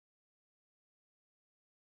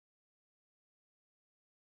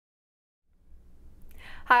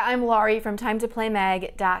Hi, I'm Laurie from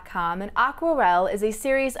TimeToPlayMag.com, and Aquarelle is a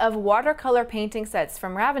series of watercolor painting sets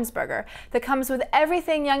from Ravensburger that comes with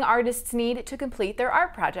everything young artists need to complete their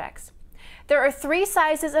art projects. There are 3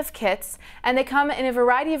 sizes of kits, and they come in a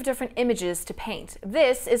variety of different images to paint.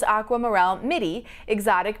 This is Aquarelle Midi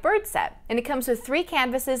Exotic Bird Set, and it comes with 3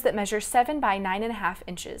 canvases that measure 7 by 9.5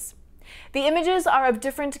 inches. The images are of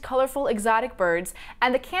different colorful exotic birds,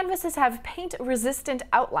 and the canvases have paint-resistant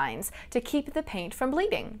outlines to keep the paint from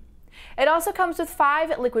bleeding. It also comes with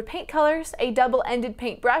 5 liquid paint colors, a double-ended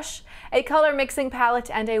paintbrush, a color mixing palette,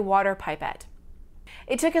 and a water pipette.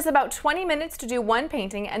 It took us about 20 minutes to do one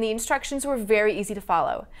painting, and the instructions were very easy to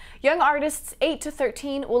follow. Young artists 8 to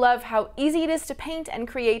 13 will love how easy it is to paint and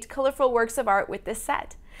create colorful works of art with this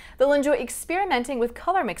set. They'll enjoy experimenting with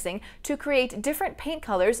color mixing to create different paint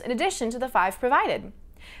colors in addition to the 5 provided.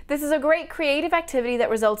 This is a great creative activity that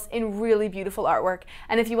results in really beautiful artwork,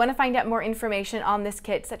 and if you want to find out more information on this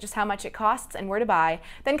kit, such as how much it costs and where to buy,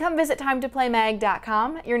 then come visit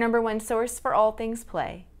TimeToPlayMag.com, your #1 source for all things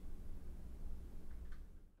play.